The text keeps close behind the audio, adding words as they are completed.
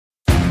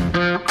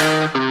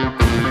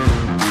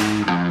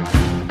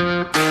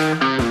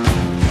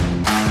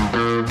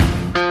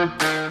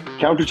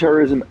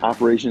Counterterrorism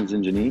operations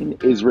in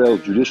Jenin,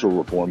 Israel's judicial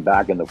reform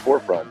back in the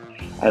forefront,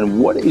 and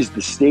what is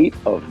the state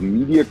of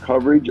media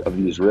coverage of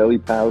the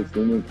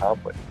Israeli-Palestinian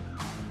conflict?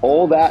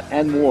 All that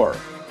and more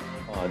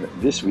on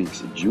this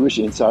week's Jewish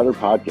Insider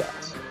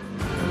Podcast.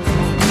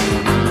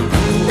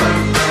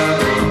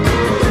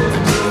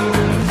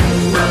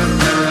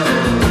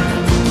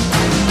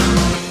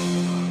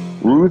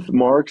 Ruth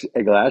Marks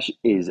Eglash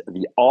is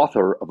the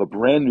author of a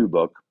brand new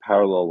book,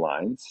 Parallel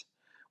Lines,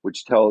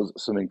 which tells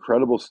some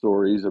incredible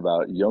stories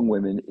about young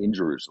women in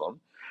Jerusalem.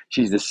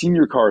 She's the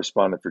senior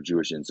correspondent for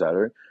Jewish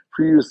Insider.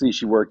 Previously,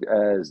 she worked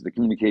as the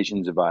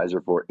communications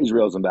advisor for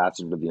Israel's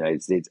ambassador to the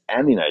United States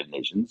and the United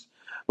Nations.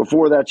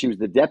 Before that, she was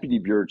the deputy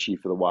bureau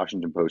chief for the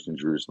Washington Post in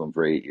Jerusalem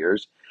for 8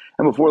 years.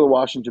 And before the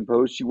Washington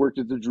Post, she worked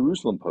at the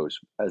Jerusalem Post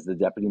as the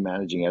deputy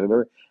managing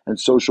editor and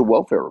social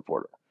welfare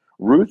reporter.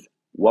 Ruth,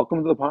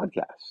 welcome to the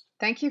podcast.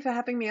 Thank you for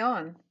having me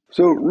on.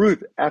 So,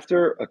 Ruth,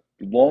 after a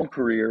long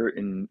career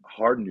in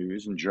hard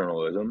news and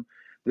journalism,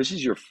 this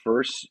is your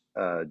first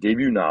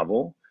debut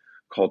novel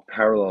called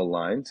Parallel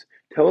Lines.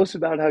 Tell us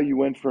about how you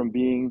went from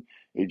being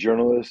a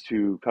journalist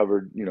who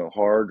covered,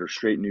 hard or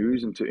straight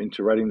news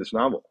into writing this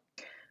novel.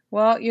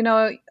 Well,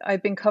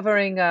 I've been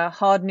covering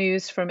hard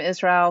news from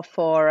Israel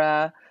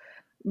for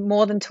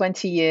more than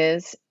 20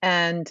 years,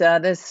 and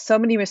there's so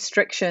many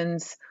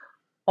restrictions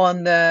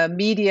on the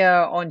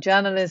media, on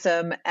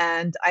journalism,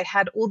 and I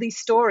had all these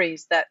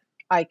stories that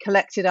I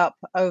collected up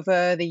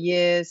over the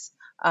years.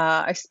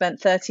 I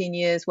spent 13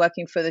 years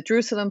working for the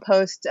Jerusalem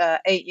Post,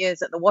 8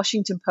 years at the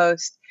Washington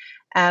Post,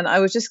 and I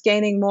was just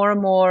gaining more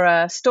and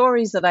more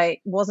stories that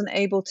I wasn't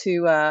able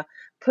to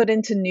put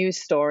into news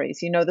stories,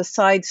 the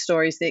side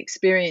stories, the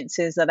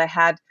experiences that I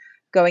had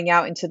going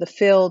out into the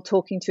field,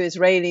 talking to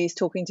Israelis,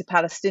 talking to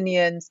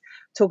Palestinians,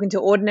 talking to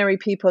ordinary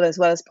people as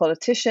well as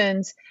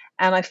politicians.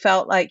 And I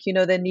felt like,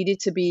 I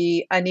needed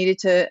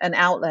an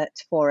outlet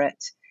for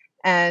it.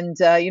 And,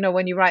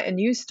 when you write a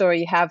news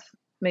story, you have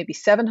maybe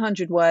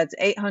 700 words,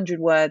 800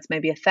 words,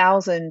 maybe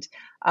 1,000.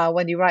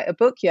 When you write a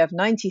book, you have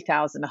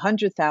 90,000,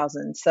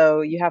 100,000. So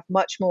you have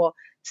much more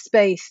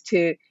space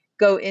to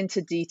go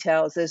into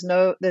details.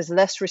 There's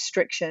less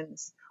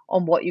restrictions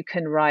on what you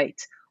can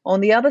write. On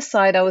the other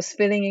side, I was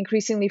feeling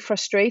increasingly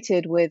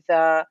frustrated with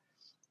the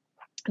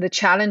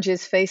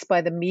challenges faced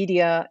by the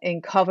media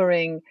in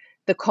covering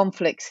the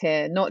conflicts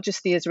here, not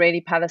just the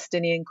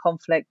Israeli-Palestinian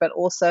conflict, but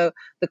also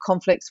the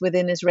conflicts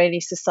within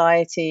Israeli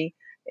society.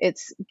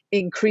 It's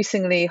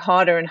increasingly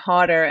harder and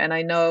harder, and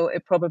I know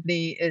it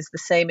probably is the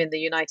same in the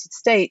United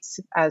States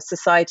as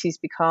societies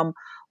become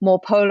more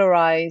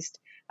polarized.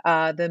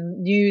 The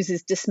news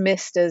is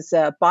dismissed as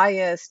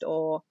biased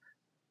or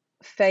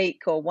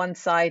fake or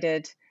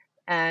one-sided.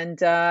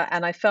 And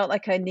I felt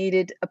like I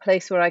needed a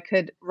place where I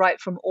could write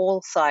from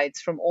all sides,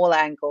 from all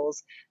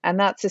angles. And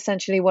that's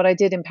essentially what I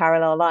did in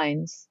Parallel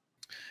Lines.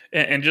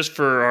 And just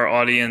for our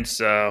audience,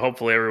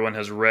 hopefully everyone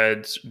has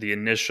read the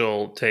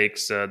initial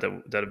takes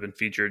that have been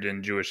featured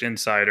in Jewish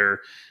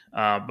Insider.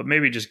 But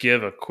maybe just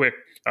give a quick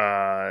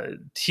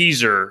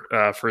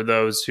teaser for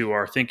those who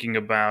are thinking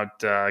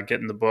about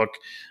getting the book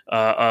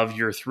of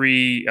your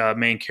three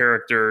main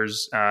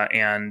characters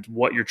and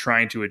what you're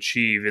trying to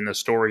achieve in the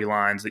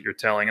storylines that you're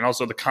telling, and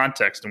also the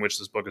context in which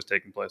this book is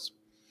taking place.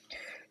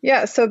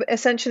 Yeah, so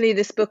essentially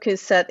this book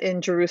is set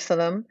in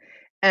Jerusalem,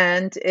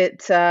 and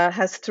it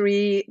has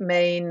three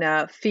main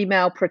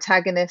female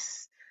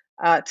protagonists.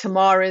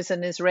 Tamar is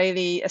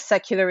a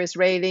secular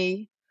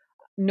Israeli.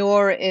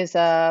 Noor is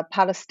a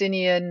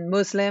Palestinian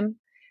Muslim,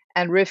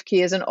 and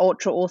Rivki is an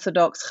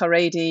ultra-Orthodox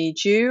Haredi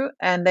Jew,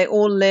 and they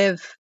all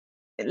live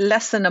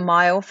less than a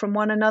mile from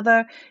one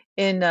another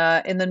in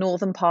the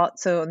northern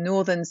parts or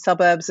northern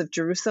suburbs of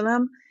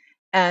Jerusalem,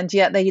 and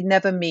yet they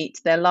never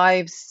meet. Their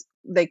lives,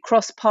 they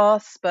cross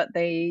paths, but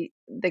they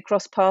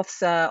cross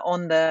paths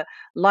on the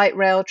light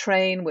rail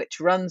train,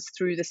 which runs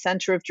through the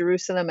center of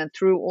Jerusalem and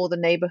through all the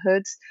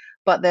neighborhoods,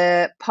 but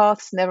their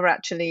lives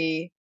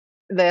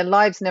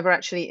never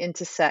actually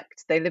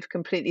intersect. They live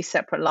completely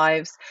separate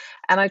lives.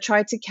 And I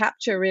tried to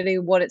capture really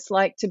what it's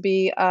like to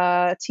be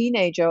a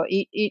teenager.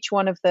 Each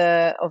one of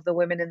the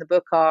women in the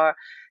book are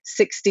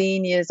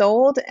 16 years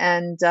old.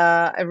 And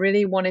I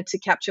really wanted to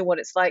capture what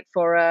it's like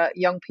for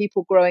young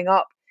people growing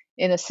up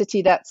in a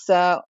city that's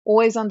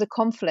always under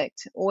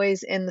conflict,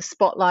 always in the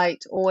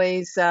spotlight,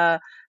 always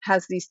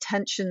has these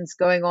tensions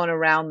going on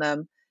around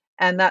them.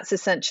 And that's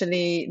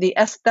essentially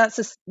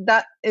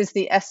that is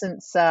the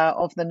essence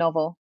of the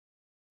novel.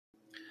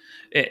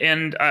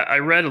 And I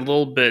read a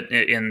little bit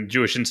in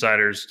Jewish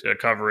Insider's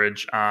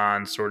coverage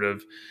on sort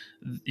of,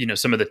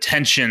 some of the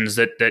tensions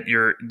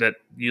that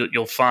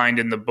you'll find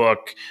in the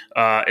book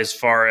as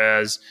far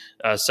as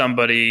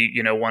somebody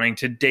wanting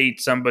to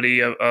date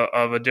somebody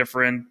of a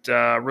different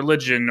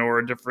religion or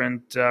a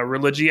different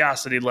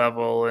religiosity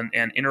level,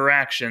 and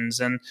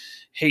interactions and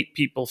hate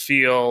people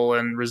feel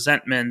and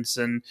resentments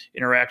and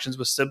interactions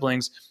with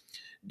siblings.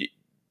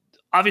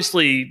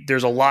 Obviously,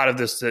 there's a lot of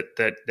this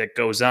that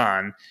goes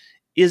on.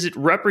 is it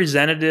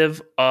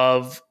representative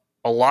of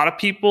a lot of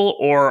people,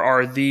 or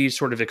are these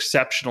sort of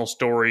exceptional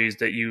stories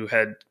that you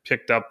had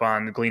picked up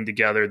on, gleaned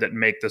together, that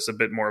make this a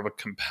bit more of a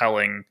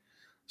compelling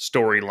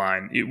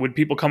storyline? Would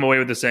people come away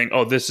with this saying,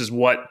 oh, this is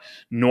what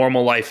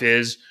normal life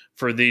is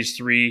for these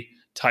three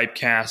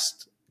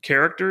typecast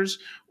characters?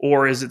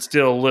 Or is it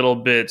still a little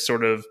bit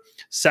sort of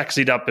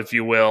sexied up, if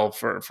you will,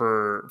 for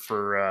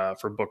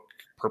book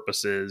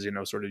purposes,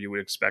 sort of you would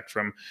expect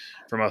from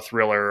a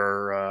thriller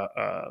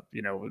or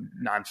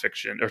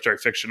nonfiction, or sorry,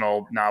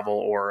 fictional novel,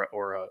 or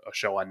a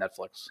show on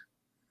Netflix?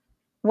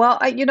 Well,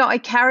 I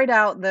carried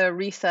out the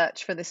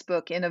research for this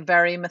book in a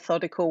very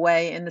methodical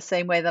way, in the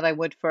same way that I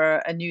would for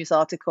a news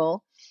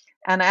article.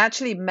 And I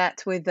actually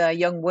met with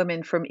young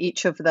women from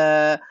each of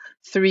the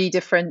three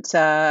different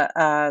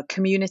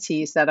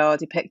communities that are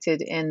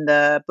depicted in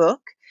the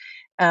book.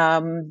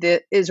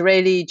 The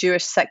Israeli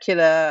Jewish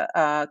secular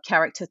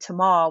character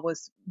Tamar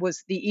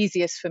was the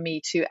easiest for me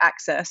to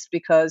access,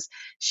 because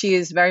she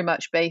is very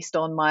much based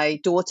on my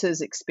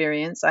daughter's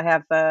experience. I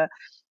have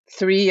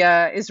three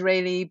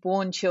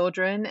Israeli-born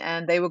children,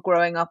 and they were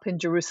growing up in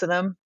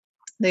Jerusalem.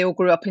 They all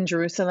grew up in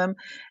Jerusalem.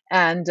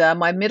 And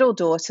my middle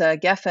daughter,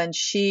 Geffen,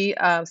 she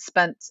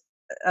spent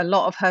a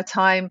lot of her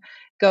time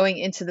going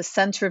into the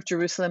center of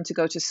Jerusalem to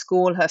go to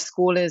school. Her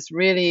school is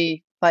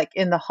really like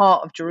in the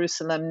heart of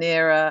Jerusalem,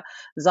 near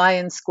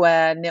Zion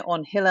Square,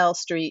 on Hillel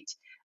Street.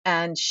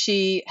 And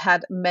she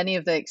had many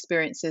of the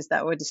experiences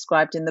that were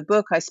described in the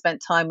book. I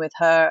spent time with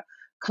her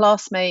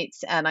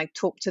classmates, and I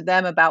talked to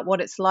them about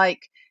what it's like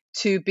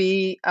to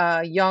be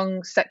a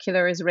young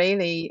secular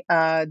Israeli,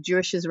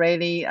 Jewish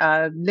Israeli,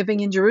 living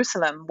in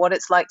Jerusalem, what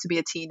it's like to be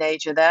a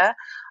teenager there.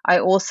 I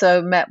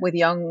also met with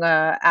young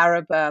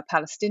Arab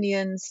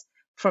Palestinians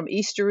from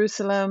East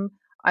Jerusalem.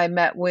 I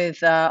met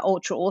with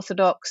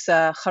ultra-Orthodox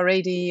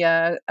Haredi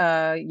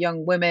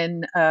young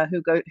women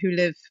who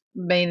live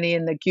mainly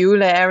in the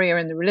Geula area,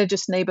 in the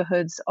religious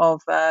neighborhoods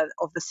of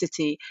the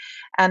city.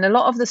 And a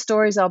lot of the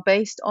stories are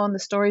based on the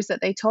stories that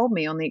they told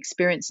me, on the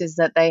experiences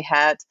that they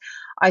had.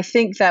 I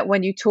think that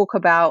when you talk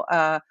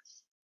about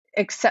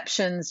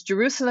exceptions,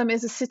 Jerusalem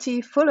is a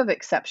city full of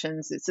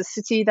exceptions. It's a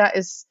city that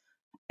is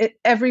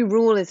every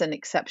rule is an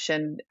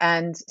exception.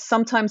 And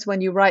sometimes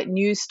when you write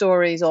news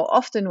stories, or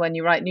often when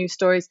you write news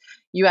stories,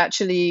 you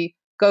actually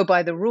go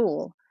by the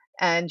rule,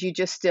 and you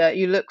just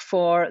you look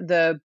for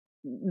the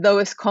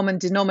lowest common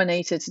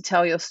denominator to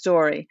tell your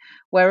story.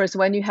 Whereas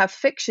when you have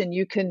fiction,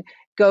 you can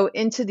go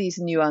into these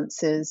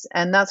nuances.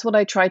 And that's what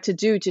I try to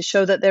do, to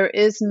show that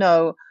there's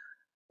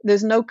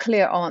no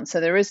clear answer.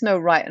 There is no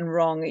right and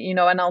wrong,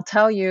 and I'll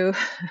tell you,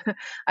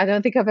 I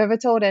don't think I've ever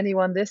told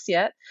anyone this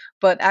yet,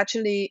 but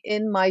actually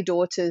in my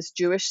daughter's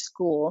Jewish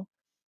school,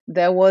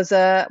 there was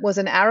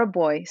an Arab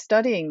boy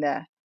studying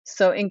there.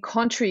 So in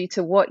contrary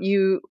to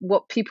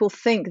what people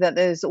think, that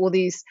there's all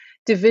these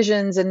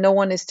divisions and no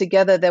one is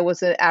together, there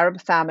was an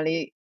Arab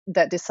family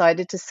that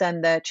decided to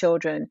send their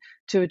children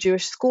to a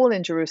Jewish school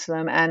in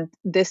Jerusalem. And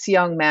this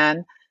young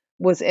man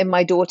was in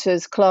my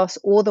daughter's class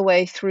all the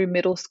way through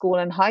middle school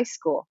and high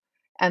school,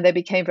 and they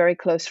became very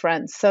close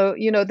friends. So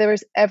there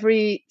is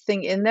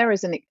everything in there,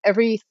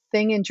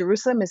 everything in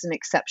Jerusalem is an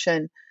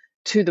exception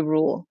to the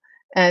rule.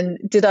 And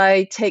did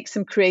I take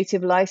some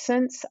creative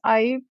license?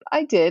 I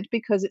did,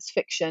 because it's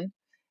fiction,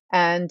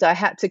 and I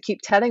had to keep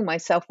telling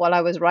myself while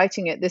I was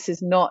writing it, this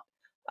is not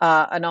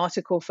an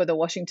article for the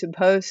Washington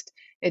Post.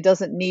 It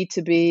doesn't need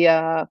to be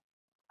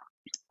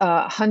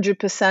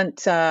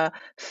 100%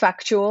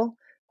 factual.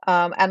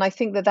 And I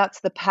think that that's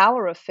the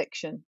power of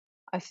fiction.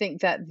 I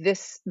think that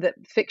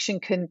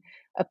fiction can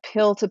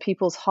appeal to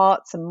people's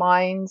hearts and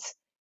minds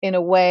in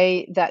a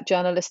way that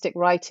journalistic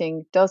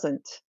writing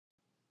doesn't.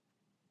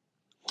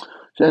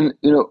 Jen,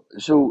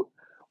 so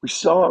we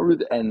saw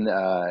Ruth in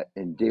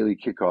Daily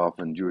Kickoff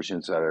and Jewish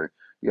Insider.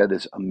 You had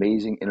this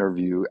amazing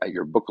interview at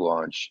your book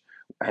launch,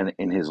 and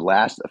in his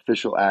last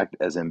official act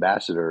as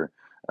ambassador,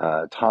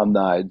 Tom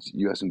Nides,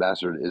 U.S.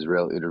 ambassador to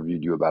Israel,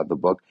 interviewed you about the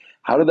book.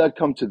 How did that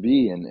come to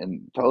be?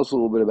 And tell us a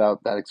little bit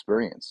about that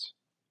experience.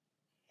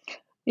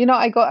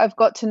 I've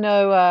got to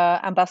know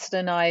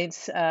Ambassador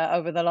Nides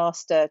over the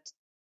last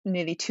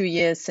nearly 2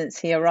 years since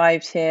he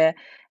arrived here,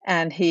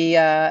 and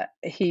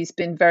he's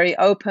been very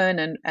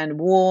open and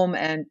warm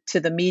and to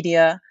the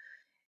media.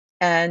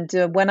 And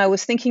when I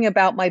was thinking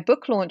about my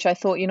book launch, I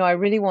thought, I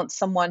really want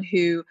someone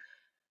who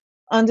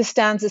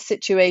understands the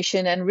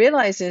situation and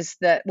realizes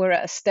that we're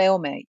at a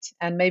stalemate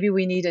and maybe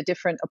we need a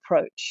different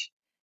approach.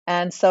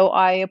 And so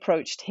I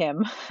approached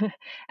him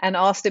and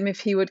asked him if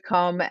he would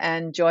come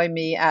and join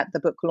me at the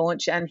book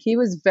launch. And he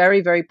was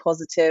very, very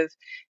positive.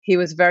 He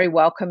was very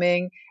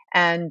welcoming.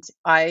 And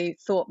I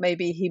thought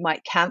maybe he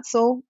might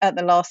cancel at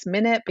the last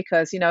minute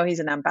because, he's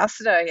an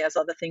ambassador. He has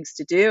other things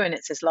to do. And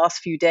it's his last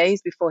few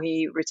days before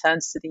he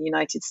returns to the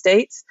United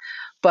States.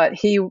 But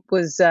he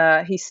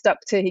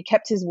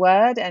kept his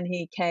word, and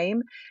he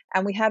came.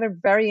 And we had a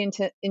very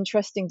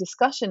interesting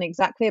discussion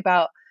exactly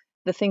about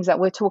the things that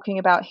we're talking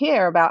about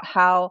here, about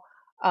how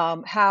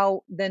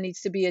there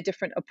needs to be a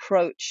different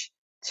approach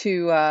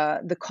to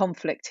the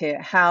conflict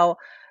here, how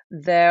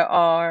there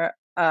are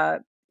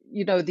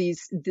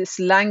this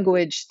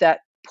language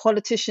that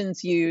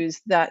politicians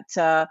use,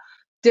 that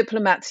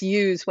diplomats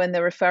use when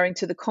they're referring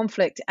to the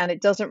conflict, and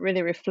it doesn't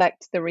really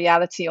reflect the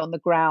reality on the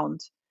ground.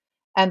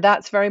 And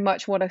that's very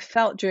much what I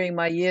felt during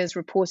my years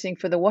reporting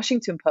for the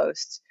Washington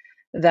Post,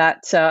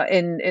 that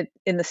in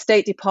the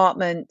State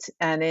Department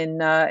and in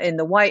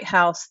the White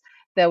House,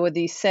 there were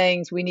these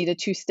sayings: we need a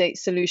two-state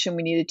solution,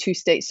 we need a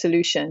two-state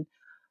solution.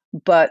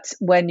 But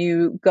when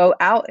you go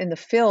out in the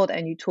field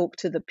and you talk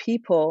to the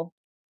people,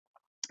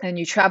 and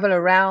you travel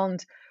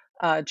around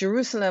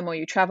Jerusalem, or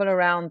you travel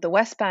around the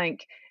West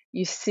Bank,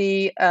 you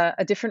see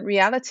a different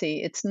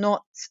reality. It's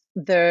not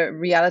the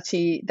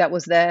reality that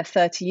was there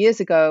 30 years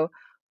ago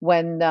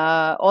when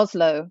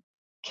Oslo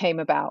came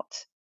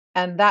about.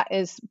 And that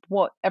is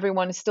what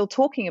everyone is still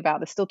talking about.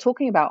 They're still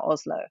talking about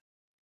Oslo.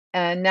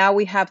 And now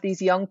we have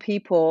these young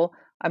people.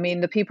 I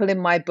mean, the people in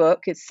my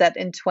book, it's set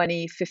in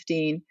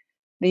 2015.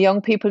 The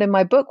young people in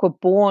my book were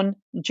born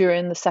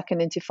during the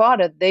Second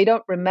Intifada. They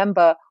don't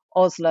remember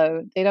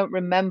Oslo. They don't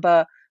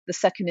remember the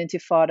Second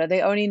Intifada.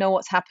 They only know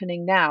what's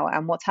happening now.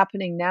 And what's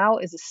happening now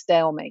is a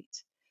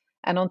stalemate.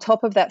 And on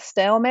top of that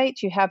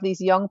stalemate, you have these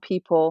young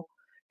people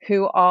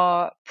who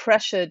are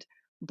pressured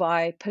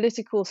by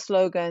political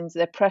slogans.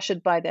 They're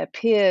pressured by their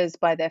peers,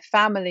 by their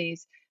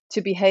families,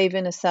 to behave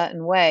in a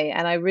certain way.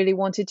 And I really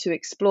wanted to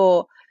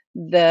explore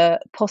the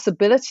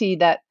possibility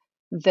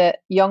that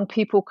young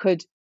people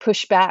could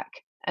push back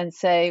and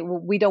say,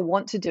 well, we don't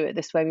want to do it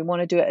this way. We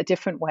want to do it a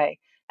different way.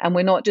 And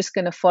we're not just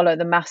going to follow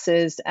the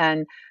masses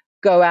and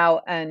go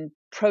out and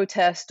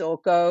protest, or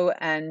go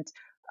and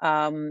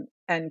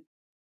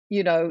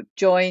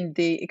join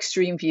the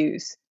extreme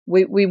views.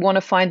 We want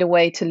to find a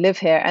way to live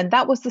here. And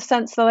that was the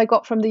sense that I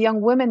got from the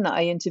young women that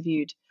I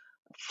interviewed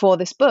for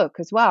this book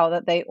as well,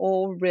 that they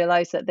all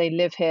realize that they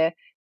live here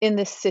in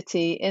this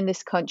city, in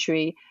this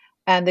country,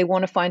 and they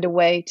want to find a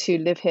way to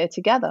live here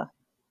together.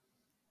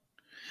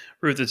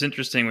 Ruth, it's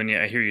interesting when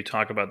I hear you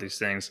talk about these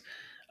things.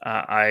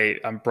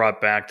 I'm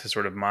brought back to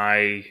sort of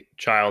my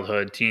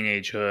childhood,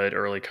 teenagehood,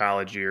 early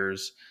college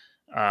years,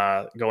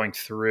 going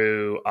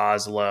through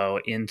Oslo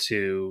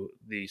into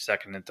the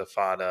Second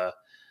Intifada.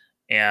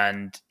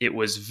 And it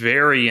was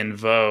very in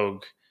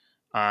vogue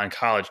on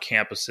college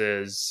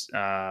campuses,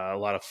 a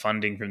lot of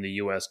funding from the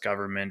U.S.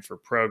 government for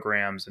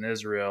programs in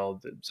Israel.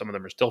 Some of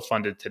them are still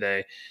funded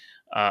today,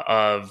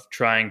 of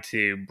trying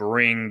to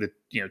bring the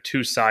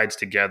two sides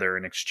together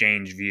and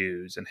exchange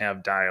views and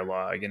have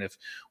dialogue. And if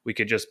we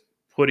could just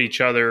put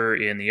each other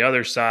in the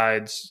other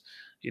side's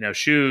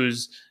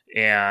shoes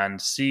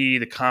and see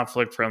the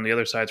conflict from the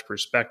other side's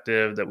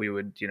perspective, that we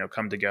would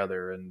come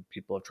together. And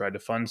people have tried to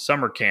fund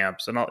summer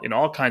camps and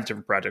all kinds of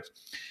different projects.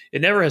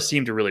 It never has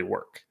seemed to really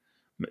work.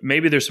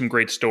 Maybe there's some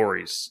great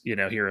stories,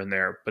 here and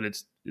there, but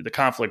the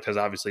conflict has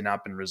obviously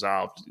not been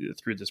resolved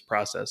through this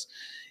process.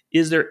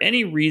 Is there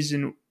any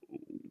reason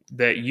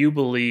that you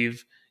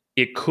believe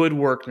it could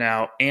work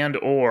now, and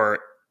or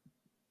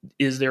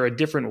is there a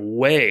different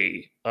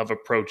way of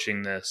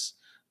approaching this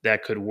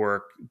that could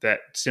work that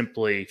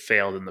simply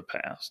failed in the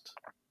past?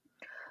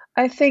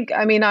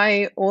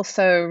 I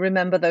also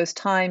remember those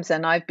times,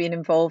 and I've been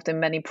involved in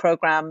many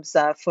programs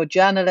for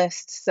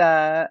journalists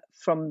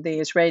from the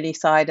Israeli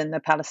side and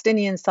the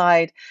Palestinian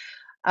side.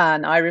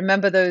 And I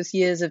remember those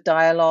years of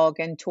dialogue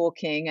and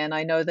talking, and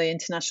I know the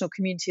international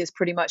community has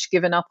pretty much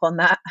given up on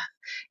that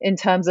in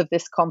terms of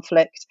this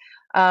conflict.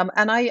 And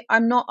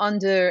I'm not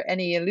under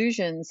any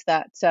illusions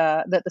that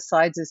the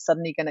sides is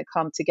suddenly going to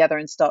come together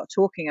and start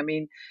talking. I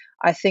mean,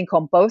 I think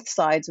on both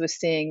sides we're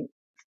seeing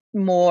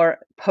more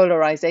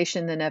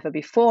polarization than ever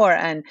before,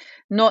 and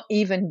not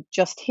even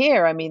just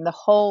here. I mean, the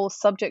whole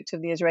subject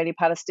of the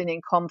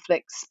Israeli-Palestinian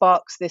conflict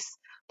sparks this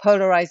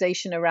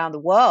polarization around the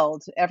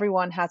world.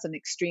 Everyone has an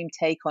extreme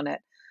take on it.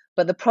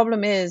 But the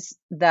problem is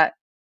that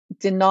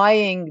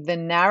denying the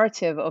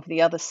narrative of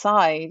the other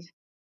side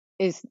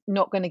is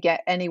not going to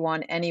get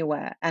anyone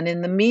anywhere. And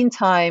in the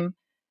meantime,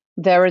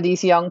 there are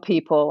these young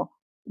people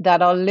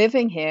that are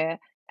living here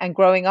and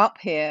growing up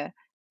here.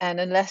 And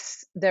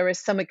unless there is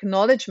some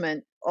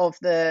acknowledgement of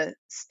the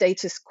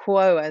status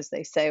quo, as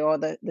they say, or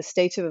the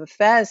state of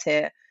affairs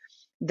here,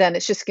 then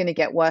it's just going to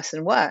get worse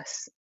and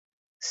worse.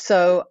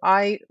 So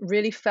I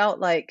really felt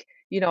like,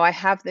 I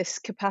have this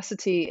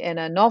capacity in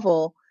a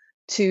novel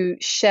to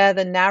share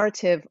the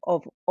narrative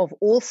of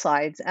all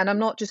sides. And I'm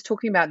not just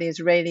talking about the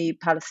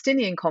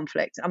Israeli-Palestinian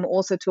conflict. I'm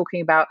also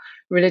talking about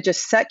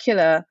religious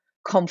secular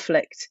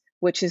conflict,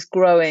 which is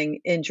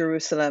growing in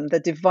Jerusalem. The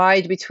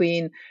divide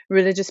between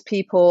religious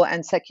people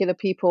and secular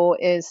people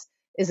is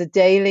a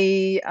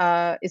daily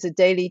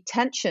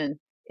tension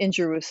in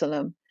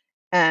Jerusalem,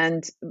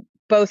 and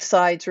both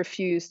sides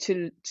refuse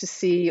to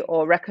see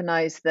or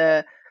recognize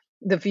the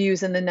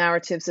views and the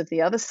narratives of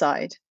the other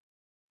side.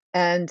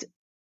 And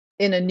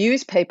in a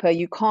newspaper,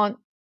 you can't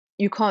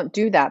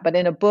do that, but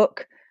in a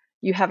book,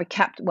 you have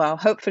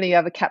hopefully you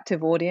have a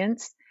captive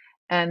audience,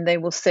 and they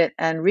will sit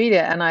and read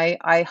it. And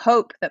I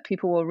hope that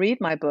people will read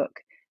my book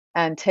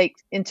and take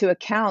into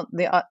account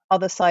the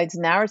other side's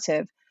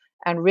narrative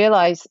and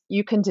realize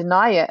you can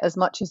deny it as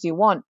much as you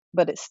want,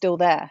 but it's still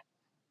there.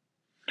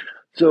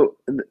 So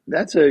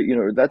that's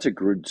a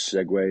good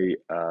segue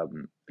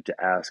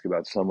to ask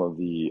about some of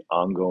the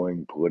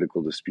ongoing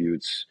political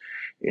disputes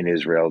in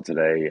Israel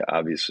today.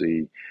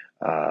 Obviously,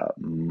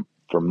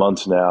 for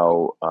months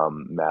now,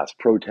 mass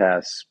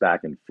protests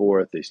back and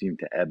forth. They seem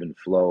to ebb and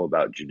flow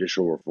about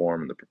judicial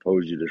reform, the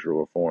proposed judicial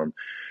reform.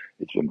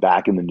 It's been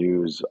back in the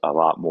news a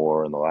lot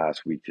more in the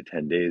last week to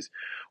 10 days.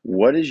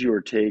 What is your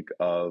take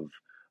of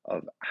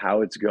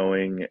how it's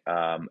going,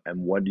 and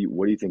what do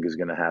you think is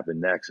going to happen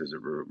next as it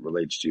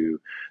relates to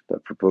the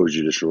proposed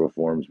judicial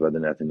reforms by the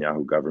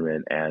Netanyahu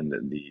government and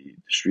the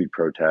street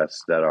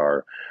protests that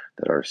are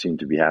seem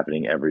to be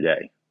happening every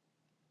day?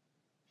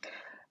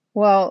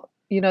 Well,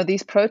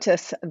 these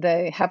protests,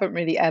 they haven't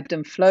really ebbed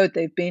and flowed.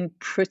 They've been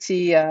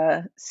pretty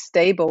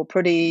stable,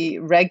 pretty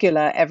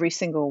regular every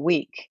single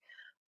week.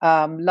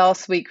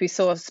 Last week, we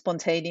saw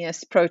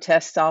spontaneous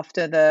protests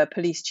after the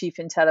police chief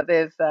in Tel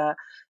Aviv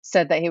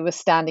said that he was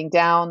standing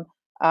down.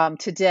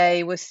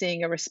 Today, we're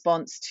seeing a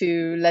response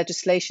to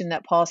legislation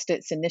that passed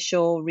its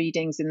initial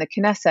readings in the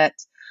Knesset.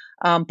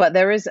 But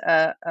there is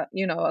a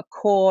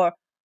core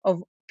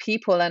of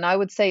people, and I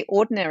would say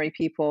ordinary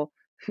people,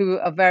 who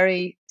are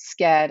very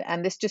scared.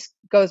 And this just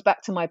goes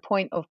back to my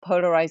point of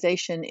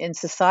polarization in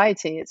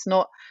society. It's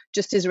not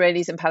just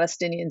Israelis and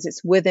Palestinians;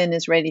 it's within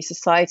Israeli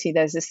society.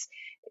 There's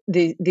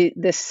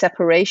this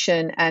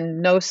separation,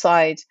 and no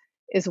side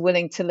is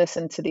willing to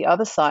listen to the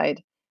other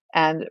side.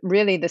 And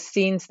really, the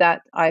scenes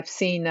that I've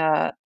seen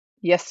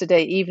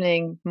yesterday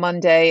evening,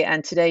 Monday,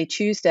 and today,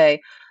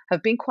 Tuesday,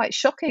 have been quite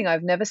shocking.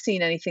 I've never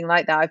seen anything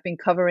like that. I've been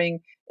covering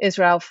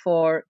Israel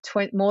for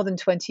more than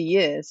 20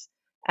 years,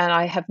 and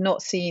I have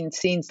not seen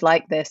scenes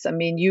like this. I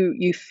mean,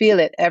 you feel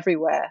it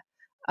everywhere.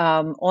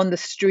 On the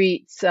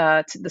streets,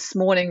 this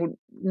morning,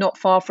 not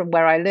far from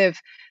where I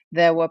live,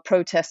 there were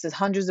protesters,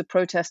 hundreds of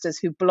protesters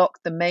who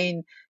blocked the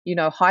main,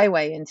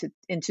 highway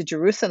into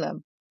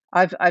Jerusalem.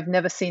 I've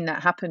never seen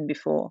that happen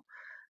before.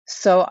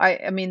 So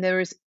I mean, there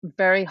is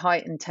very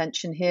heightened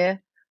tension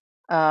here.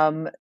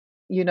 Um,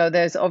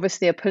 there's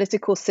obviously a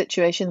political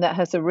situation that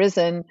has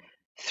arisen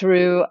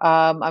through,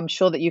 I'm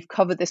sure that you've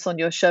covered this on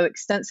your show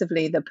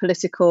extensively, the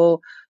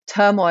political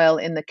turmoil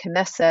in the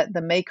Knesset,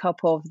 the makeup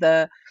of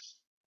the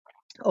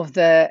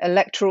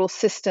electoral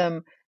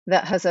system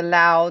that has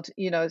allowed,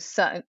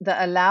 that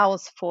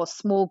allows for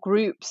small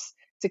groups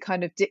to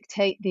kind of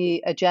dictate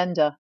the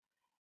agenda.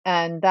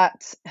 And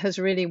that has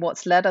really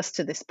what's led us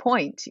to this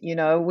point.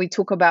 We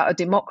talk about a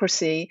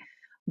democracy,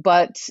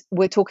 but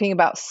we're talking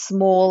about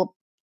small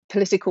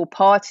political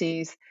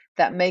parties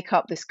that make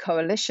up this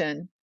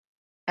coalition,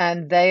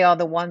 and they are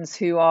the ones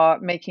who are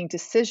making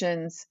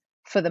decisions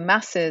for the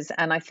masses.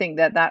 And I think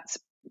that that's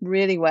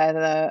really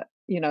where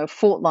the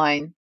fault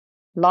line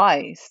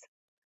lies,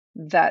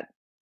 that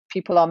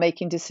people are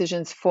making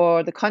decisions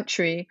for the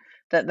country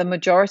that the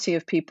majority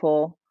of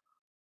people,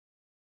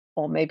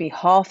 or maybe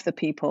half the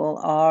people,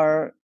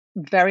 are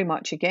very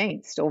much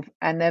against,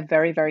 and they're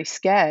very, very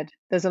scared.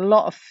 There's a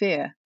lot of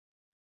fear,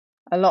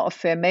 a lot of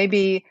fear.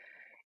 Maybe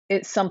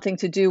it's something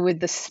to do with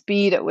the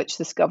speed at which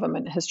this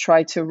government has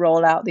tried to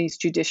roll out these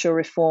judicial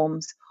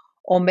reforms,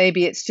 or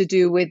maybe it's to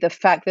do with the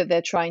fact that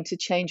they're trying to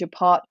change a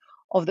part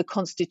of the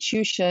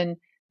constitution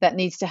that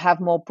needs to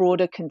have more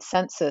broader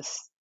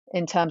consensus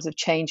in terms of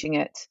changing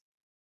it.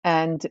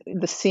 And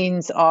the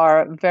scenes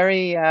are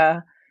very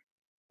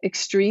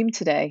extreme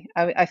today.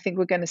 I think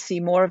we're going to see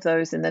more of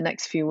those in the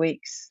next few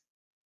weeks.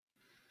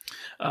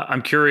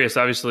 I'm curious.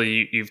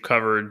 Obviously, you've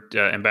covered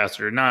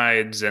Ambassador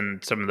Nides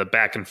and some of the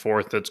back and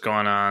forth that's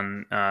gone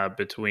on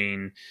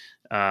between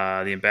the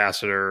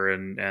ambassador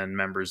and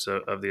members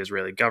of the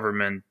Israeli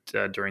government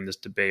during this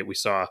debate. We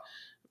saw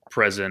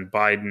President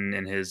Biden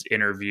in his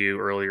interview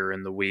earlier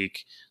in the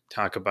week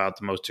talk about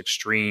the most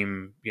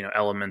extreme,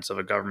 elements of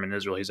a government in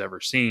Israel he's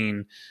ever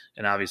seen,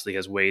 and obviously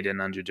has weighed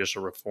in on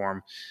judicial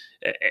reform.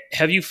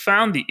 Have you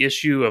found the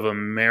issue of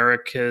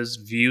America's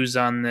views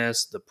on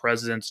this, the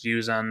president's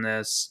views on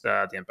this,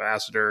 the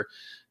ambassador,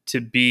 to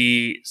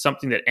be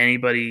something that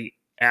anybody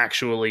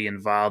actually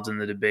involved in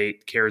the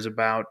debate cares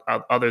about,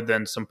 other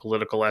than some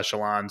political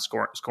echelon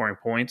scoring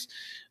points?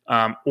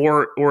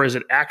 Or is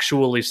it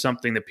actually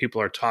something that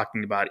people are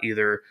talking about?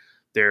 Either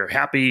they're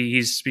happy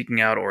he's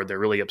speaking out, or they're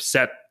really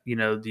upset,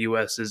 the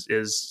U.S.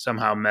 is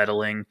somehow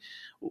meddling.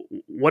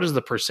 What is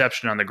the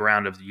perception on the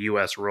ground of the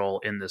U.S. role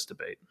in this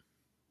debate?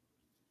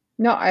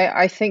 No,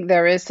 I think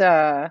there is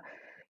I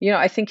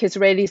think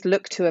Israelis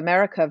look to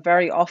America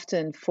very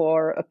often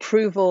for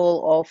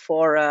approval or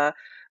for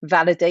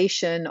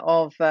validation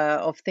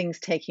of things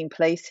taking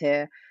place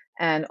here.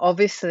 And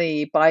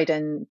obviously,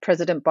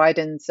 President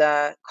Biden's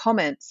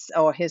comments,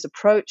 or his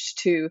approach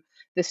to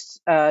this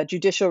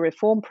judicial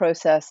reform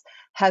process,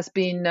 has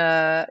been,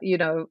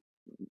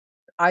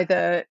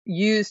 either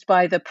used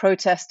by the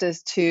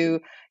protesters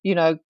to,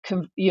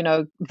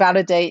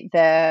 validate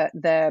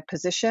their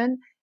position,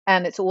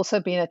 and it's also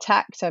been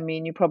attacked. I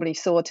mean, you probably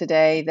saw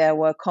today there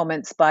were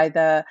comments by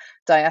the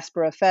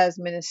Diaspora Affairs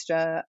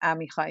Minister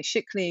Amichai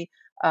Shikli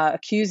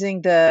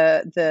accusing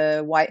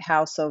the White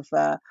House of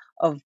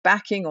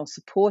backing or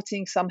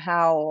supporting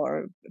somehow,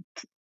 or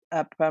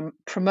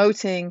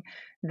promoting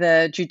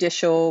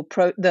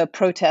the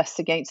protests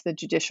against the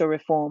judicial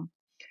reform.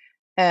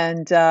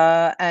 And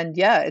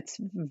yeah, it's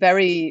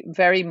very,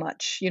 very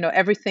much,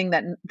 everything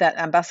that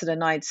Ambassador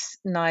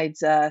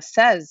Nides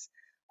says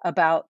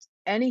about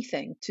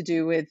anything to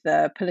do with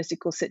the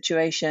political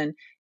situation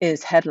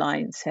is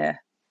headlines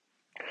here.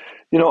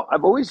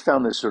 I've always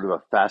found this sort of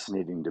a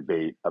fascinating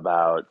debate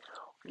about,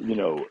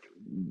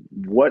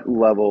 what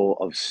level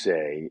of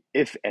say,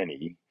 if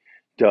any,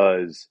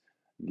 does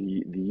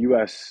the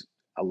U.S.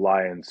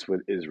 alliance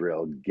with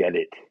Israel get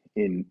it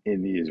in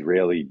the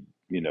Israeli,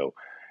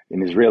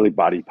 in Israeli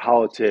body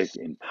politic,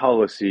 in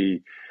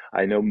policy.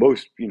 I know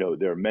most,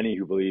 there are many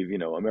who believe,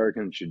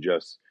 Americans should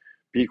just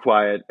be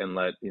quiet and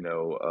let,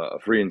 a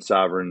free and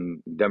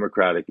sovereign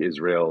democratic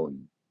Israel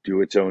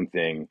do its own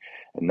thing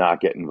and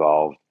not get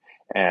involved.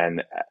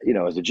 And,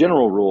 as a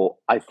general rule,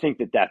 I think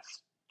that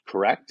that's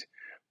correct.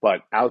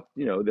 But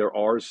there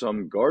are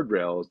some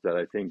guardrails that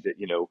I think that,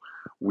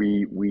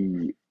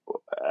 we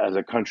as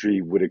a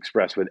country would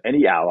express with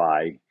any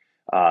ally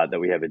that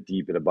we have a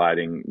deep and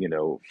abiding,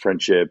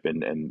 friendship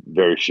and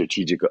very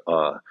strategic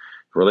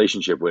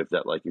relationship with.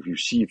 That, like, if you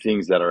see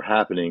things that are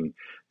happening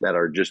that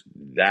are just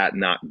that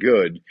not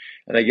good,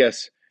 and I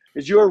guess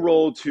is your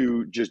role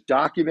to just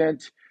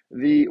document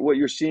what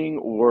you're seeing,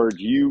 or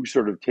do you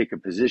sort of take a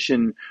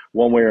position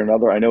one way or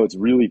another? I know it's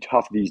really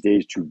tough these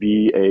days to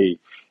be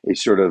a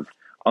sort of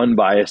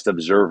unbiased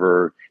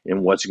observer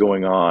in what's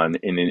going on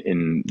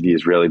in the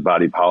Israeli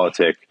body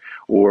politic,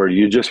 or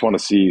you just want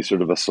to see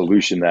sort of a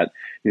solution that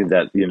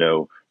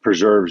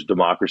preserves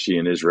democracy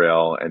in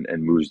Israel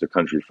and moves the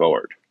country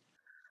forward?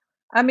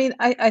 I mean,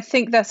 I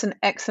think that's an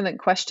excellent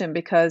question,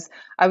 because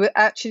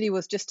actually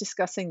was just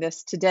discussing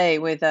this today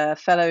with a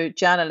fellow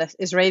journalist,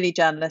 Israeli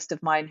journalist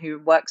of mine who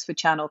works for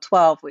Channel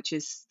 12, which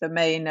is the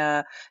main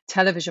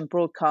television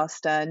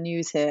broadcast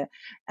news here.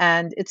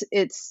 And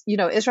it's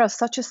Israel's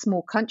such a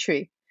small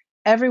country.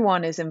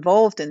 Everyone is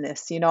involved in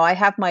this. I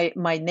have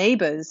my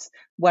neighbors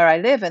where I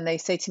live, and they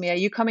say to me, "Are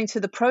you coming to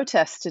the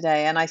protest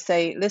today?" And I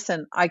say,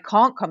 "Listen, I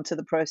can't come to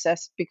the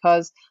protest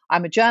because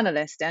I'm a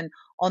journalist." And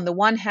on the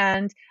one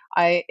hand,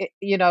 I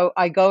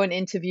go and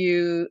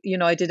interview.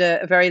 I did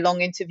a very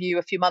long interview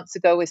a few months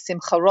ago with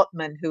Simcha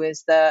Rotman, who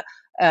is the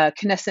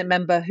Knesset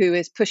member who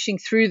is pushing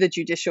through the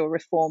judicial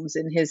reforms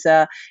in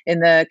the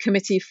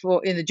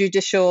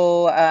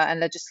judicial and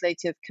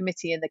legislative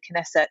committee in the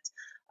Knesset.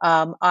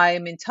 I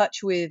am in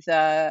touch with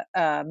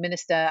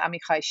Minister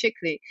Amichai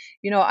Shikli.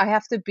 I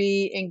have to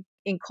be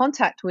in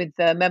contact with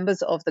the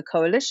members of the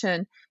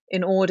coalition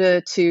in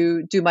order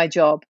to do my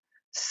job.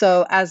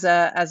 So as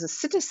a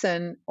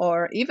citizen,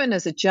 or even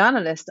as a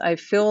journalist, I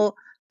feel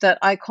that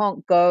I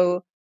can't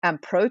go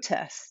and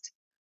protest.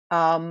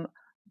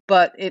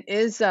 But it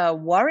is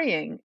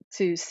worrying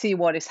to see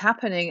what is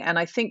happening. And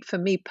I think for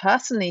me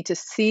personally, to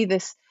see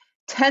this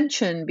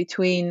tension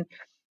between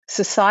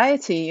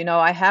society,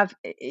 I have,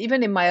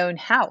 even in my own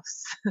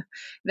house,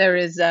 there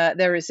is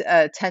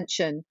a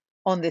tension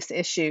on this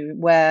issue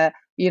where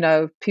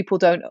people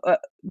don't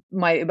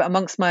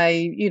amongst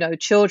my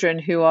children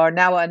who are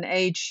now at an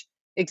age,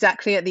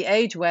 exactly at the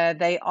age where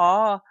they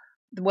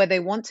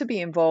want to be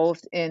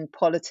involved in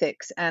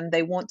politics and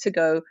they want to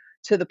go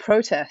to the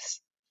protests.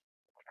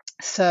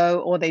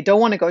 Or they don't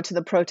want to go to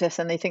the protests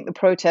and they think the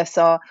protests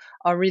are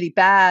really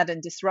bad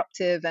and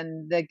disruptive,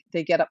 and they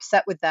get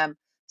upset with them.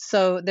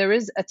 So there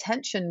is a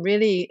tension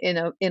really in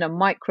a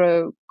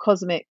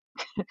microcosmic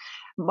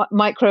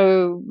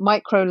micro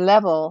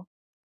level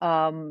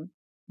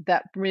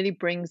that really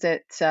brings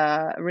it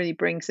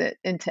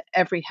into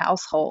every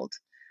household.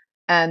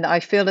 And I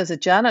feel as a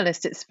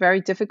journalist, it's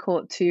very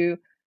difficult to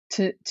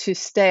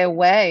stay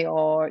away,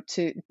 or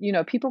to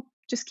people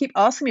just keep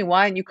asking me,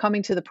 "Why aren't you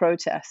coming to the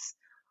protests?"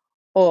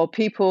 Or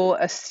people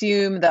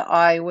assume that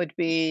I would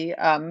be,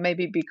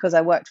 maybe because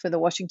I worked for the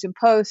Washington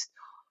Post,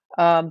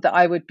 that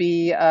I would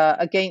be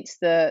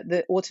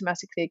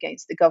automatically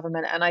against the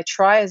government. And I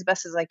try as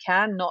best as I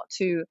can not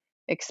to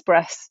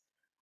express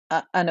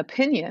an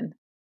opinion,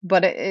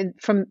 but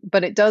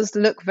it does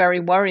look very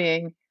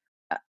worrying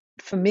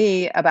for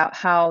me about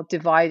how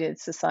divided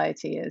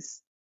society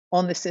is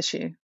on this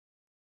issue.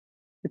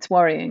 It's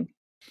worrying.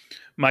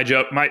 My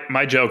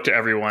joke to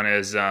everyone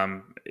is,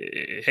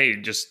 hey,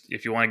 just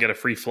if you want to get a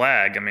free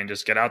flag, I mean,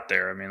 just get out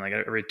there. I mean, like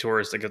every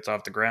tourist that gets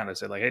off the ground, I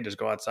say, like, hey, just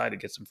go outside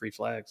and get some free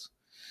flags.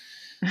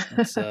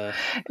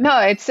 No,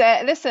 it's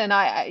listen.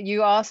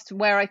 You asked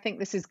where I think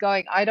this is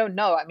going. I don't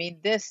know. I mean,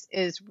 this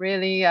is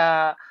really.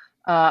 I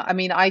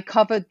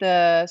covered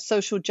the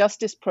social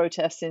justice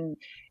protests in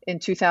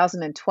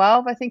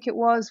 2012, I think it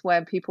was,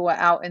 where people were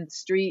out in the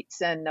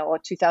streets, or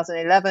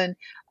 2011,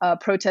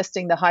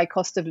 protesting the high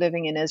cost of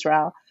living in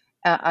Israel.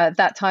 At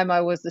that time,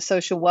 I was the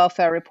social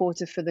welfare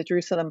reporter for the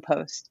Jerusalem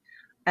Post,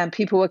 and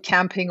people were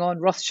camping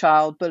on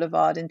Rothschild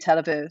Boulevard in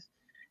Tel Aviv,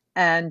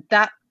 and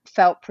that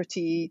felt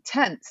pretty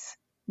tense.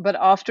 But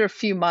after a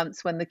few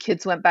months, when the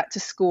kids went back to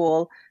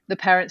school, the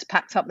parents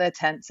packed up their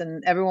tents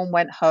and everyone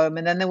went home.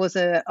 And then there was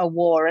a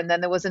war, and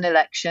then there was an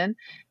election.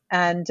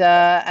 and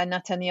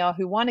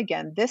Netanyahu won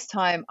again. This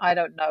time, I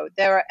don't know.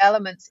 There are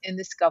elements in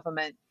this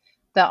government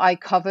that I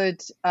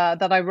covered,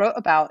 that I wrote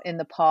about in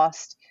the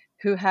past,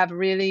 who have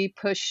really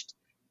pushed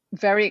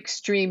very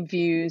extreme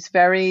views,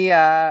 very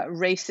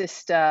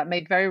racist,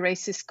 made very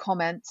racist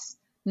comments,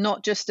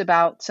 not just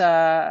about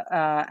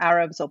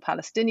Arabs or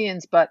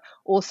Palestinians, but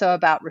also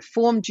about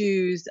Reform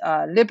Jews,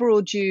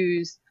 liberal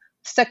Jews,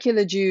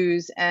 secular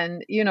Jews.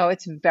 And,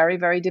 it's very,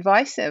 very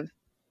divisive.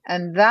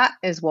 And that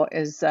is what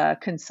is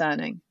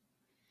concerning.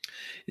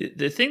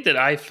 The thing that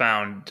I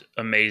found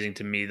amazing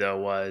to me, though,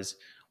 was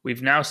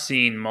we've now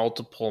seen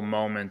multiple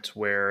moments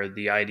where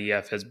the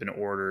IDF has been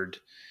ordered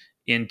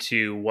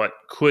into what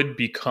could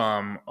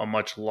become a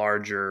much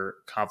larger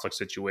conflict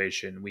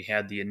situation. We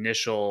had the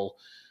initial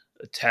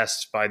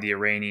tests by the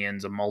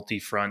Iranians, a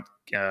multi-front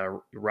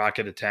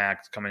rocket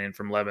attack coming in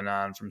from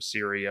Lebanon, from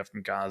Syria,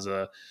 from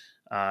Gaza.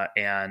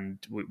 And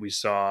we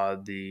saw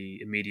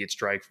the immediate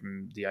strike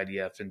from the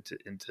IDF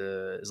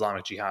into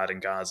Islamic Jihad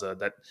in Gaza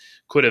that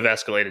could have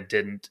escalated,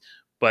 didn't.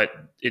 But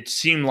it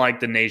seemed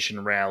like the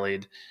nation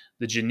rallied.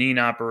 The Jenin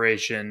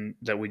operation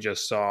that we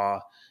just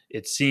saw,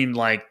 it seemed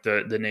like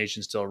the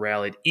nation still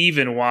rallied,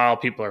 even while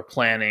people are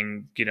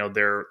planning,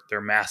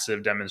 their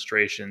massive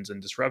demonstrations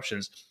and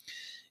disruptions.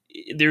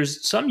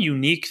 There's some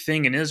unique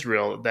thing in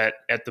Israel that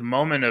at the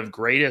moment of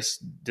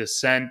greatest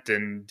dissent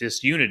and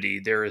disunity,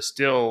 there is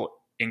still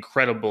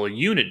incredible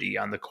unity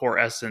on the core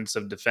essence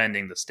of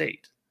defending the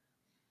state.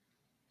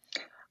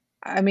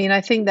 I mean,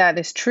 I think that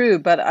is true,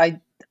 but I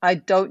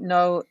don't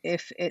know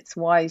if it's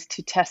wise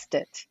to test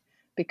it,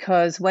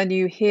 because when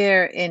you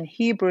hear in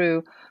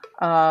Hebrew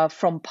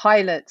from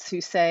pilots who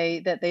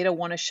say that they don't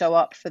want to show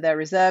up for their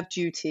reserve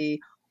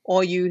duty,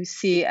 or you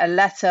see a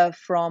letter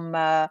from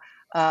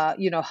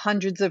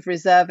hundreds of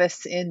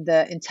reservists in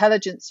the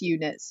intelligence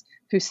units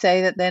who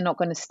say that they're not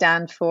going to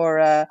stand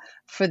for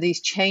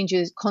these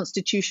changes,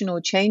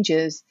 constitutional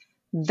changes,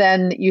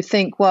 then you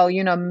think, well,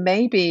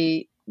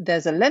 maybe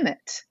there's a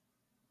limit.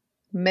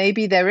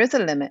 Maybe there is a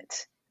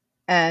limit.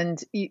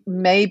 And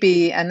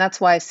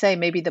that's why I say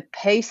maybe the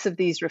pace of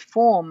these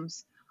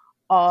reforms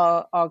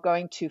are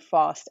going too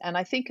fast. And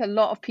I think a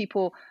lot of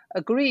people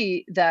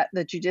agree that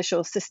the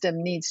judicial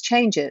system needs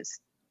changes.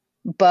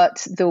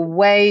 But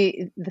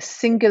the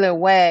singular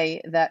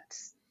way that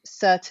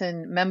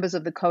certain members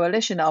of the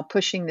coalition are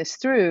pushing this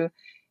through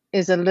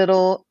is a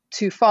little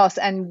too fast.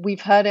 And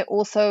we've heard it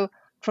also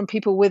from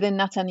people within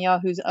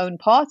Netanyahu's own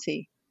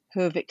party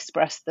who have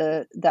expressed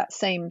that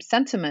same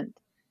sentiment,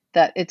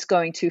 that it's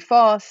going too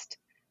fast,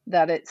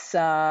 that it's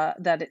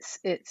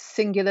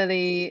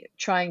singularly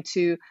trying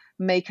to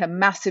make a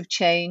massive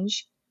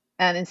change,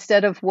 and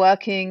instead of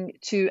working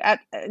to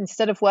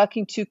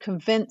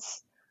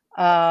convince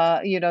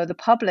the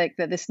public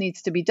that this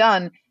needs to be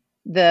done,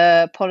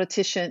 these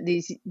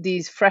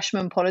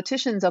freshman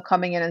politicians are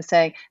coming in and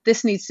saying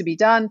this needs to be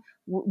done.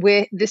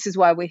 This is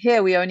why we're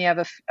here. We only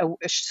have a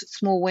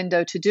small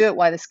window to do it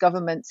while this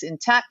government's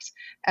intact,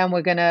 and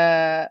we're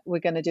gonna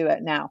do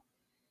it now,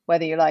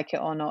 whether you like it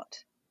or not.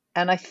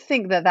 And I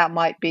think that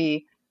might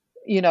be,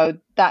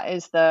 that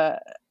is the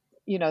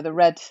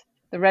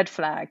red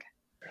flag.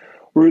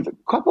 Ruth, a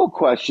couple of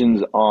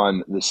questions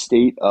on the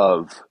state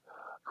of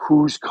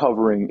who's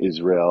covering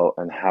Israel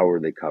and how are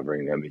they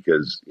covering them?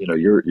 Because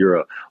you're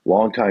a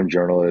longtime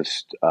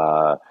journalist,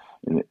 an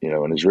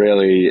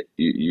Israeli.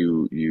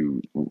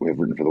 You have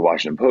written for the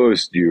Washington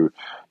Post. So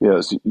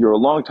you're a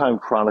longtime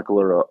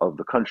chronicler of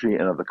the country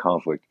and of the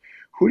conflict.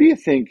 Who do you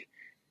think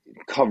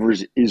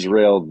covers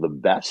Israel the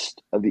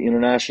best of the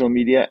international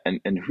media,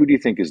 and who do you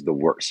think is the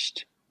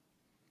worst?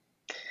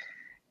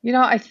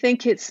 I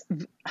think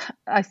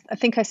I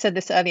think I said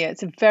this earlier.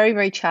 It's very,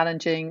 very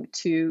challenging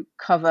to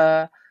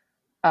cover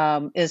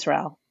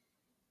Israel.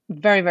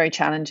 Very, very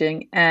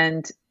challenging.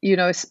 And,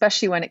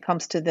 especially when it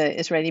comes to the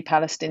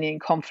Israeli-Palestinian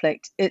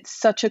conflict, it's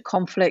such a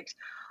conflict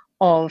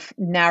of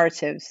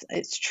narratives.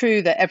 It's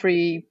true that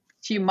every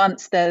few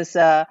months there's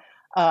an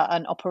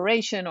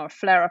operation or a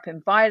flare-up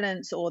in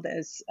violence, or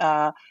there's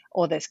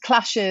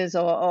clashes,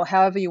 or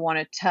however you want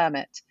to term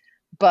it.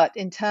 But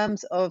in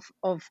terms of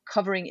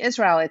covering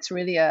Israel, it's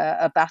really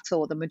a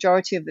battle. The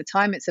majority of the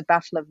time, it's a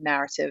battle of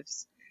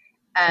narratives.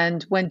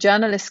 And when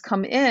journalists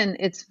come in,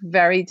 it's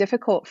very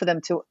difficult for them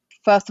to,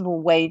 first of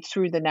all, wade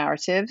through the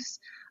narratives,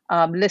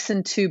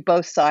 listen to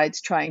both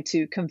sides trying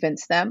to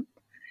convince them.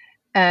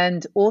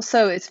 And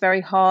also, it's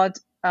very hard,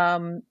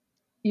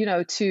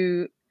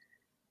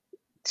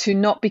 to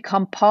not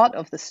become part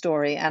of the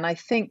story. And I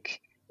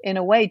think, in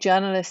a way,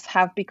 journalists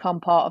have become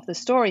part of the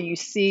story. You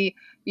see,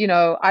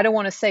 I don't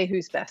want to say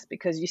who's best,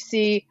 because you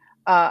see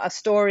a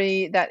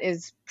story that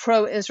is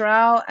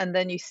pro-Israel, and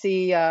then you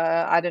see,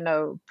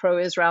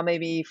 pro-Israel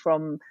maybe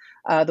from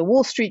the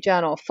Wall Street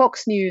Journal,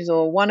 Fox News,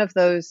 or one of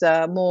those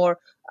more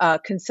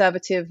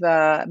conservative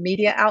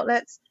media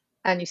outlets,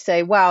 and you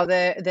say, wow,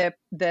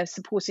 they're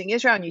supporting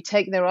Israel, and you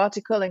take their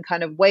article and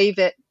kind of wave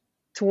it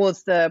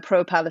towards the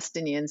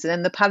pro-Palestinians. And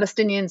then the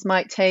Palestinians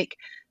might take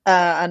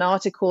an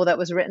article that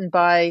was written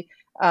by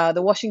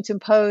the Washington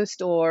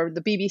Post or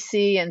the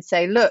BBC and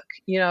say, look,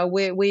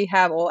 we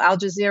have, or Al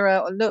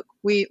Jazeera, or look,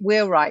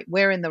 we're right,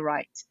 we're in the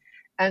right.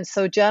 And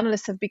so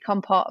journalists have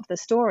become part of the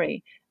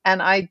story.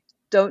 And I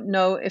don't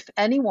know if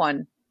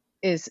anyone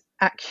is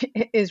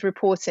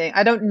reporting.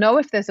 I don't know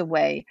if there's a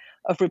way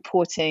of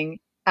reporting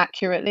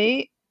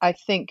accurately. I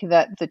think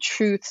that the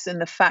truths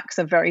and the facts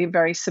are very,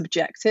 very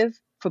subjective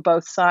for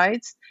both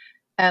sides.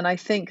 And I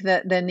think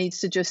that there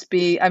needs to just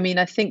be,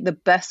 I think the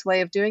best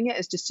way of doing it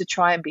is just to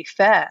try and be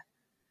fair.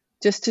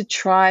 Just to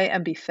try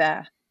and be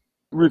fair.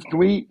 Ruth,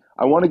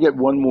 I want to get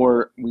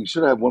we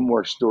should have one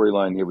more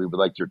storyline here we would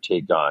like your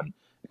take on,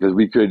 because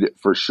we could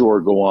for sure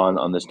go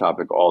on this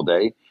topic all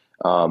day.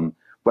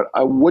 But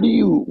what do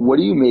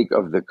you make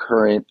of the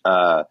current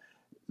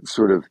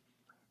sort of,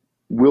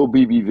 will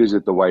Bibi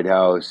visit the White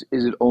House?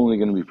 Is it only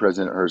going to be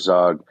President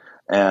Herzog?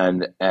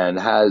 And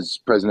has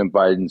President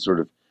Biden sort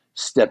of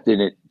stepped in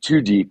it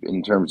too deep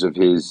in terms of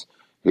his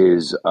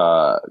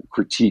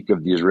critique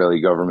of the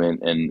Israeli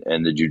government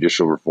and the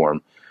judicial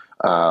reform?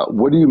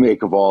 What do you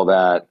make of all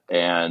that?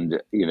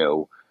 And,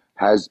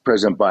 has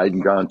President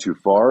Biden gone too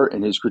far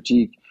in his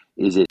critique?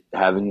 Is it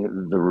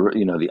having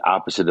the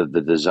opposite of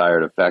the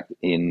desired effect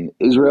in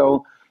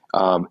Israel?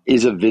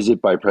 Is a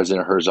visit by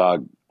President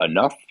Herzog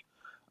enough?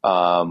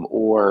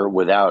 Or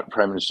without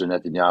Prime Minister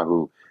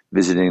Netanyahu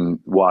visiting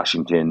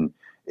Washington,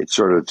 it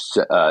sort of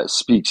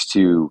speaks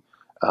to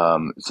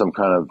some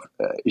kind of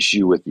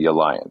issue with the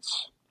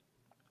alliance?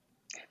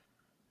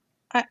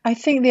 I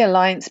think the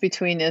alliance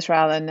between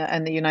Israel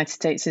and the United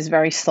States is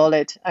very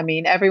solid.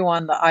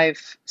 Everyone that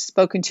I've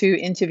spoken to,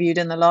 interviewed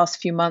in the last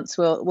few months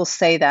will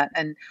say that.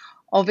 And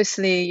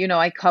obviously,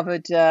 I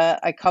covered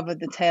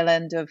the tail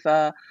end of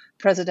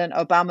President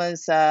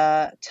Obama's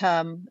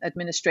term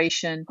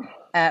administration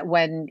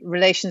when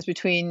relations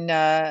between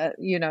the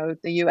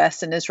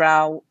U.S. and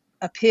Israel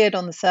appeared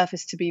on the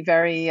surface to be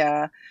very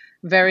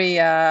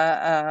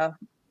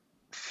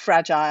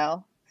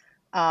fragile.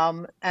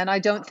 And I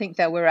don't think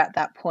that we're at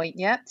that point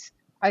yet.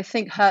 I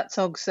think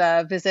Herzog's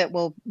visit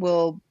will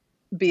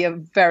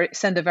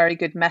send a very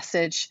good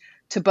message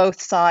to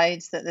both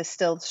sides that there's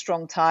still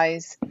strong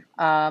ties.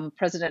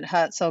 President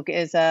Herzog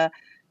is an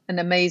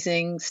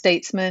amazing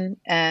statesman,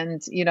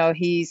 and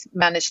he's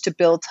managed to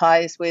build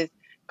ties with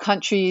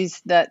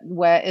countries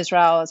where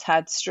Israel has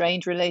had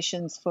strained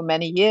relations for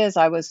many years.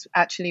 I was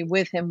actually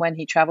with him when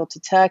he traveled to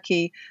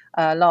Turkey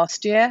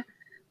last year.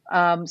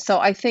 So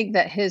I think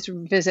that his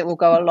visit will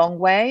go a long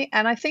way.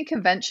 And I think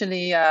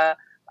eventually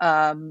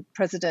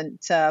President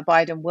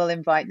Biden will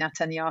invite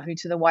Netanyahu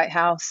to the White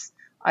House.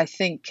 I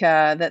think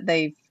that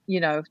they've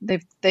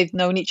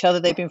known each other.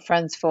 They've been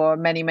friends for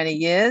many, many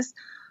years.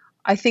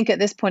 I think at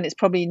this point, it's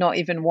probably not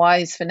even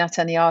wise for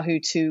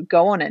Netanyahu to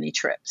go on any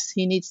trips.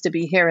 He needs to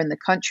be here in the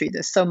country.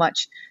 There's so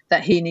much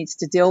that he needs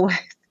to deal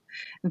with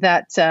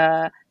that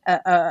an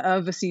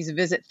overseas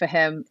visit for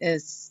him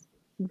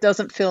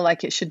doesn't feel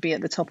like it should be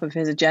at the top of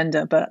his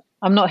agenda, but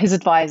I'm not his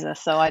advisor,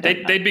 so I don't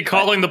know. They'd be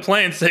calling the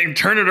plane saying,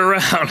 turn it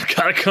around,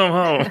 gotta come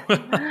home.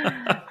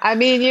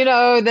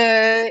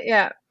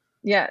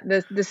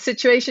 The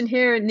situation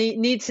here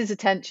needs his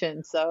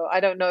attention, so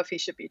I don't know if he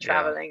should be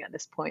traveling at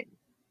this point.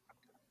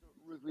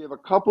 We have a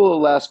couple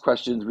of last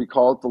questions. We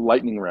call it the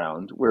lightning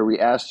round, where we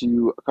ask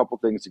you a couple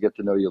things to get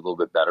to know you a little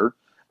bit better.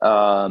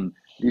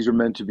 These are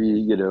meant to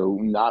be,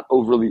 not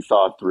overly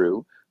thought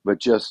through, but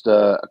just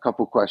a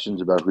couple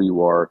questions about who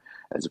you are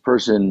as a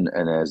person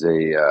and as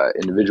a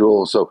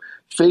individual. So,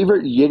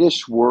 favorite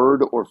Yiddish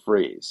word or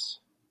phrase?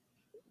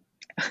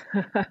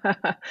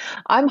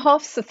 I'm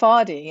half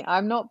Sephardi.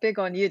 I'm not big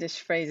on Yiddish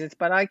phrases,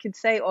 but I could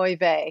say oy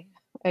vey,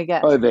 I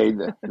guess. Oy vey,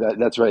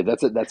 that's right.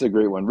 That's a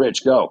great one.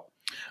 Rich, go.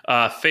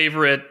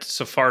 Favorite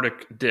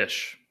Sephardic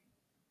dish?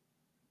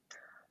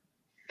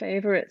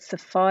 Favorite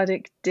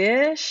Sephardic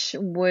dish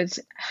would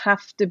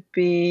have to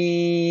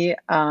be,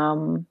 I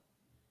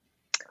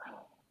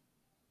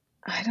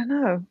don't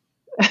know.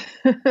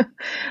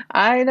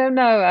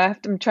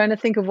 I'm trying to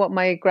think of what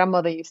my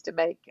grandmother used to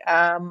make.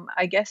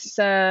 I guess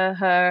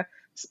her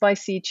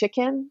spicy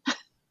chicken.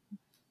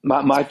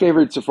 My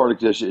favorite Sephardic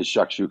dish is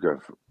shakshuka,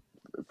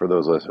 for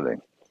those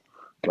listening.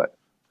 But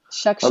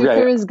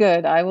shakshuka is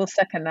good. I will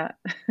second that.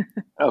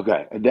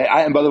 Okay.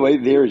 And by the way,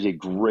 there is a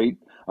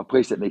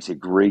place that makes a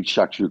great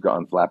shakshuka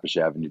on Flatbush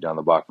Avenue down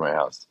the block from my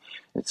house.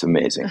 It's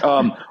amazing.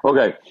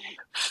 Okay.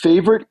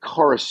 Favorite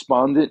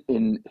correspondent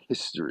in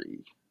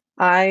history?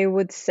 I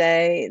would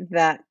say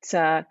that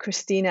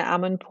Christina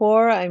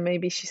Amanpour,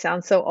 maybe she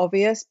sounds so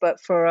obvious,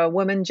 but for a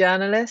woman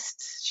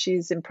journalist,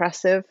 she's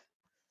impressive,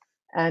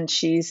 and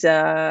she's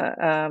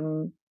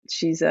definitely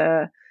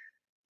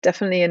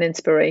an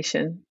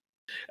inspiration.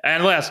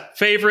 And last,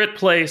 favorite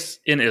place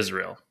in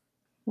Israel?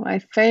 My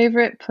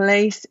favorite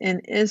place in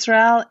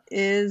Israel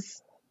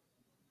is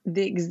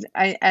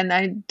and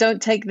I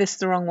don't take this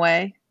the wrong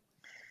way.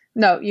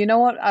 No, you know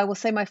what? I will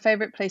say my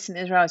favorite place in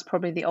Israel is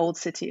probably the old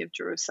city of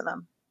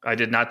Jerusalem. I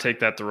did not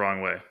take that the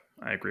wrong way.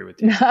 I agree with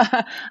you.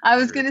 I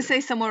was going to say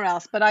somewhere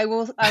else, but I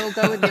will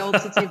go with the old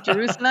city of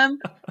Jerusalem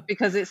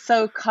because it's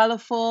so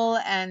colorful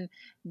and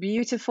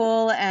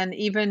beautiful, and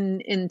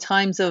even in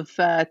times of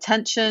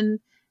tension,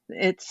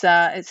 it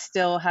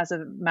still has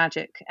a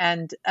magic.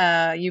 And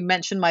you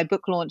mentioned my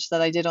book launch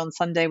that I did on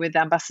Sunday with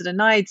Ambassador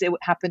Knights. It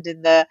happened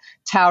in the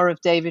Tower of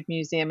David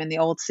Museum in the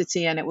Old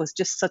City, and it was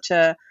just such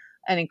an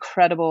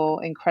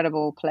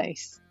incredible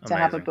place to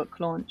have a book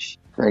launch.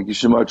 Thank you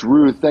so much,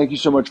 Ruth. Thank you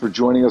so much for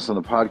joining us on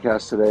the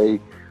podcast today.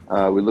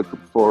 We look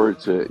forward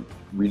to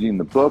reading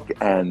the book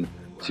and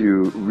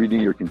to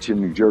reading your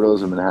continued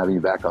journalism and having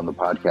you back on the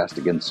podcast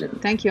again soon.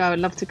 Thank you. I would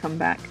love to come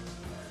back.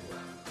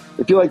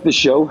 If you like this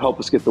show, help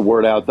us get the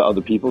word out to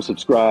other people.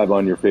 Subscribe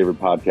on your favorite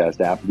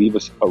podcast app. Leave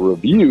us a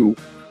review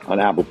on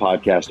Apple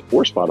Podcast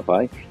or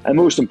Spotify. And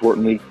most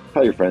importantly,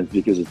 tell your friends,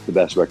 because it's the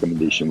best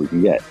recommendation we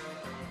can get.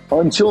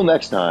 Until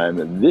next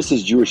time, this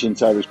is Jewish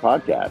Insiders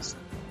Podcast.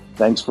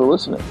 Thanks for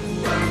listening.